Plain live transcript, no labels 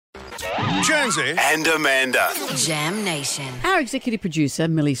Jonesy and Amanda. Jam Nation. Our executive producer,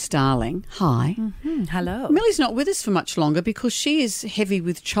 Millie Starling. Hi. Hello. Millie's not with us for much longer because she is heavy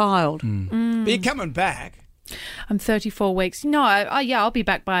with child. But you're coming back. I'm 34 weeks. No, I'll be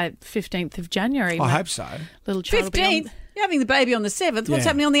back by 15th of January. I hope so. Little child will be 15th? You're having the baby on the 7th. What's Yeah.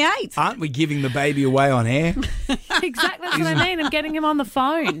 happening on the 8th? Aren't we giving the baby away on air? Exactly, that's what I mean. I'm getting him on the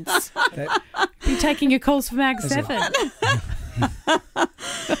phones. Be taking your calls for Mag 7.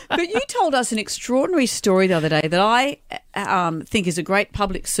 But you told us an extraordinary story the other day that I think is a great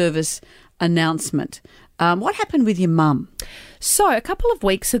public service announcement. What happened with your mum? So a couple of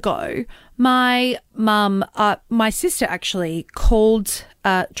weeks ago, my mum, my sister actually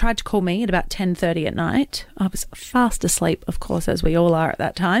tried to call me at about 10:30 at night. I was fast asleep, of course, as we all are at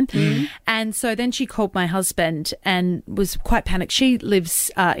that time. And so then she called my husband and was quite panicked. She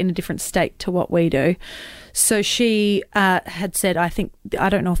lives in a different state to what we do. So she had said, I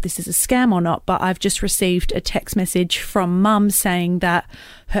don't know if this is a scam or not, but I've just received a text message from mum saying that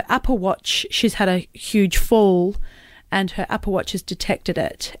her Apple Watch, she's had a huge fall and her Apple Watch has detected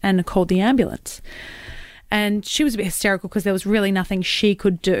it and called the ambulance. And she was a bit hysterical because there was really nothing she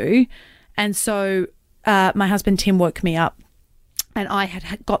could do. And so my husband Tim woke me up and I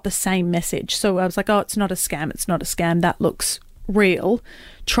had got the same message. So I was like, oh, it's not a scam. It's not a scam. That looks real.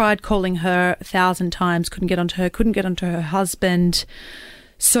 Tried calling her 1,000 times, couldn't get onto her husband.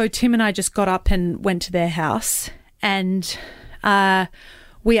 So Tim and I just got up and went to their house and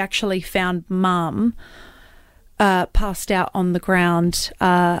we actually found mum passed out on the ground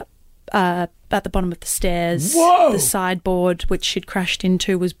at the bottom of the stairs. Whoa! The sideboard, which she'd crashed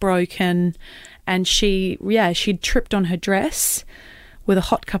into, was broken, and she'd tripped on her dress with a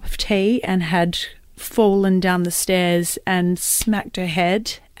hot cup of tea and had fallen down the stairs and smacked her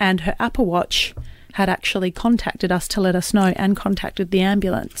head, and her Apple Watch had actually contacted us to let us know and contacted the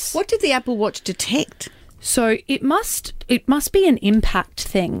ambulance. What did the Apple Watch detect? So it must be an impact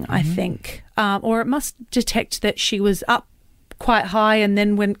thing, I think, or it must detect that she was up quite high and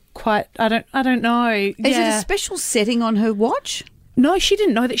then went quite. I don't know. Is it a special setting on her watch? No, she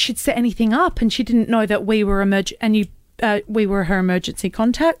didn't know that she'd set anything up, and she didn't know that we were we were her emergency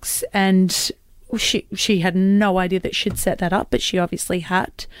contacts, and she had no idea that she'd set that up, but she obviously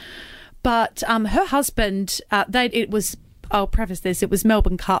had. But her husband, I'll preface this, it was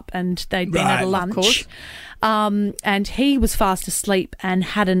Melbourne Cup and they'd been at a lunch. Of course. And he was fast asleep and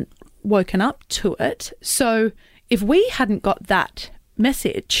hadn't woken up to it. So if we hadn't got that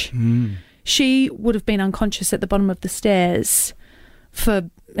message, she would have been unconscious at the bottom of the stairs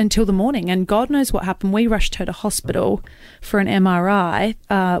until the morning. And God knows what happened. We rushed her to hospital for an MRI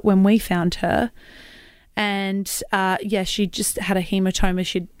when we found her. And, she just had a hematoma.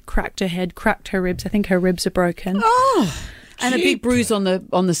 She'd cracked her head, cracked her ribs. I think her ribs are broken. Oh, and a big bruise on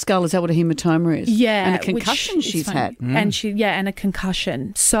the skull. Is that what a hematoma is? Yeah. And a concussion she's had. And and a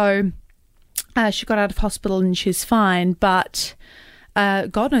concussion. So she got out of hospital and she's fine, but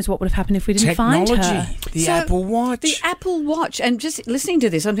God knows what would have happened if we didn't find her. Technology, Apple Watch. The Apple Watch. And just listening to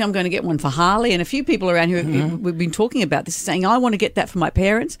this, I'm going to get one for Harley, and a few people around here we've been talking about this, saying, I want to get that for my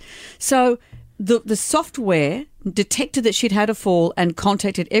parents. So the software detected that she'd had a fall and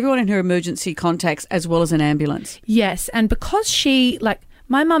contacted everyone in her emergency contacts as well as an ambulance. Yes, and because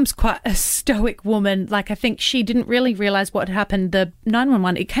my mum's quite a stoic woman. I think she didn't really realise what had happened. The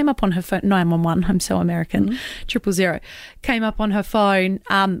 911, it came up on her phone. 911, I'm so American. 000 came up on her phone,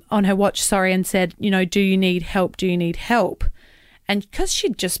 on her watch, and said, do you need help? Do you need help? And because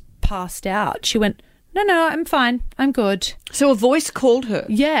she'd just passed out, she went, no, I'm fine. I'm good. So a voice called her?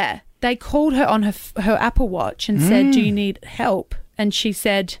 Yeah. They called her on her Apple Watch and said, do you need help? And she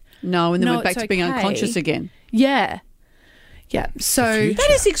said, no, and then went back to being unconscious again. Yeah. Yeah. So that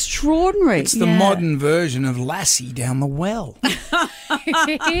is extraordinary. It's the modern version of Lassie down the well.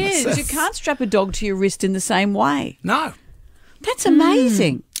 It is. You can't strap a dog to your wrist in the same way. No. That's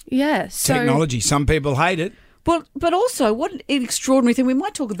amazing. Yeah. So Technology. Some people hate it. But also, what an extraordinary thing. We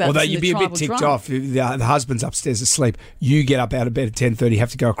might talk about Although this in you'd the be a bit tribal ticked drum. off if the husband's upstairs asleep. You get up out of bed at 10:30, have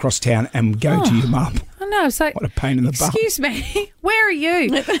to go across town and go to your mum. I know. It's like, what a pain in the butt. Excuse me, where are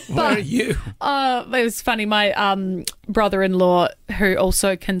you? Where are you? It was funny. My brother-in-law, who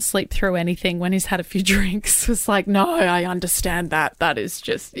also can sleep through anything when he's had a few drinks, was like, no, I understand that. That is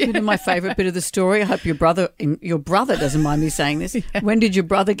just... Bit of my favourite bit of the story. I hope your brother doesn't mind me saying this. Yeah. When did your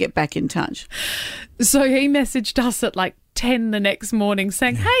brother get back in touch? So he messaged us at 10 the next morning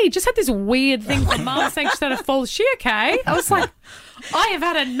saying, hey, just had this weird thing from Mum saying she's had a fall. Is she okay? I was like, I have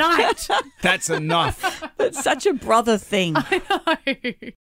had a night. That's enough. That's such a brother thing. I know.